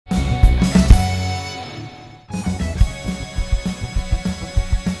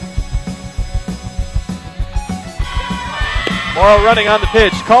Morrow running on the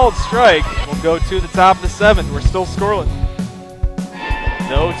pitch, called strike. We'll go to the top of the 7th. We're still scoreless.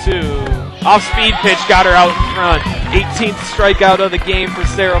 0-2. Off-speed pitch got her out in front. 18th strikeout of the game for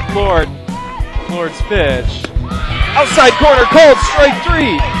Sarah Floyd. Floyd's pitch. Outside corner, called strike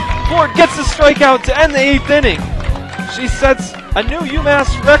 3. Floyd gets the strikeout to end the 8th inning. She sets a new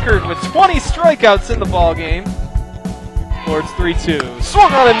UMass record with 20 strikeouts in the ballgame. Floyd's 3-2.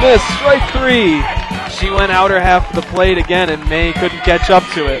 Swung on and missed, strike 3. She went outer half of the plate again, and May couldn't catch up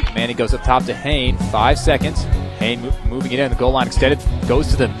to it. Manny goes up top to Hain, 5 seconds. Hain moving it in, the goal line extended, goes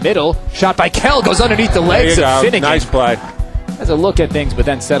to the middle. Shot by Kell, goes underneath the legs of Finnegan. Nice play. Has a look at things, but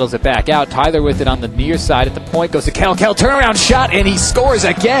then settles it back out. Tyler with it on the near side at the point, goes to Kell. Kell turnaround shot, and he scores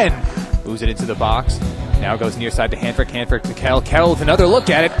again. Moves it into the box. Now goes near side to Hanford. Hanford to Kell. Kell with another look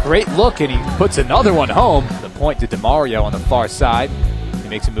at it. Great look, and he puts another one home. The point to DeMario on the far side. He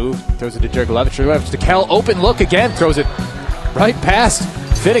makes a move, throws it to Jurgelevich. Jurgelevich to Kell. Open look again. Throws it right past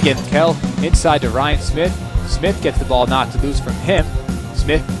Finnegan. Kell inside to Ryan Smith. Smith gets the ball knocked loose from him.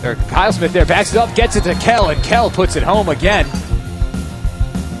 Kyle Smith there backs it up, gets it to Kell, and Kell puts it home again.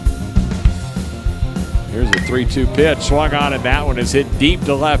 Here's a 3-2 pitch, swung on, and that one is hit deep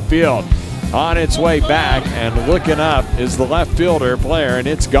to left field. On its way back and looking up is the left fielder player, and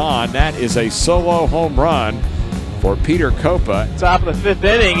it's gone. That is a solo home run for Peter Copa. Top of the 5th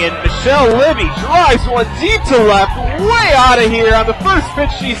inning, and Michelle Libby drives one deep to left, way out of here on the first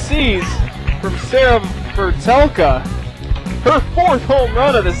pitch she sees from Sarah Vertelka. Her 4th home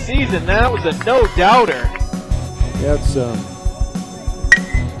run of the season. That was a no-doubter. That's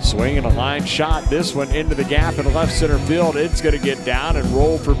swinging a line shot. This one into the gap in left center field. It's going to get down and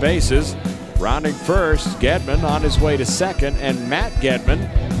roll for bases. Rounding first, Gedman on his way to second, and Matt Gedman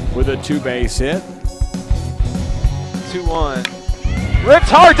with a 2-base hit. 2-1. Ripped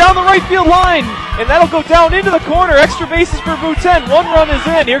hard down the right field line, and that'll go down into the corner. Extra bases for Boutin. 1 run is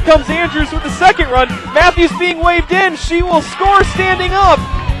in. Here comes Andrews with the 2nd run. Matthews being waved in. She will score standing up.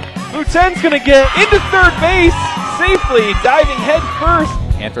 Boutin's going to get into 3rd base safely, diving head first.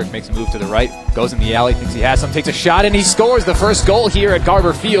 Hanford makes a move to the right, goes in the alley, thinks he has some, takes a shot, and he scores the first goal here at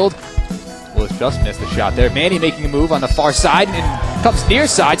Garber Field. Willis just missed the shot there. Manny making a move on the far side and comes near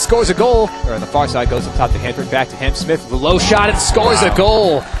side, scores a goal. Or on the far side, goes up top to Hanford, back to him. Smith with a low shot and scores a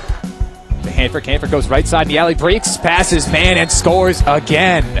goal. To Hanford. Hanford goes right side in the alley, breaks, passes, man, and scores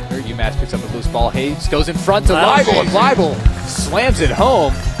again. UMass picks up a loose ball. Hayes goes in front to Leibel, and Leibel slams it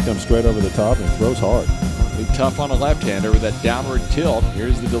home. Comes straight over the top and throws hard. Be tough on a left-hander with that downward tilt.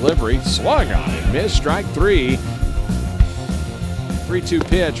 Here's the delivery. Swung on it. Missed. Strike 3. 3-2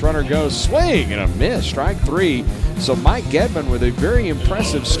 pitch. Runner goes. Swing and a miss. Strike 3. So Mike Gedman with a very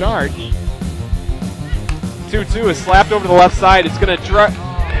impressive start. 2-2 is slapped over the left side. It's going to drive.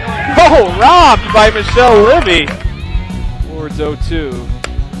 Oh, robbed by Michelle Libby. Towards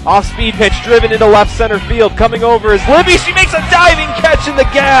 0-2. Off-speed pitch driven into left center field. Coming over is Libby. She makes a diving catch in the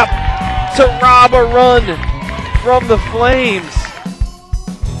gap to rob a run from the Flames.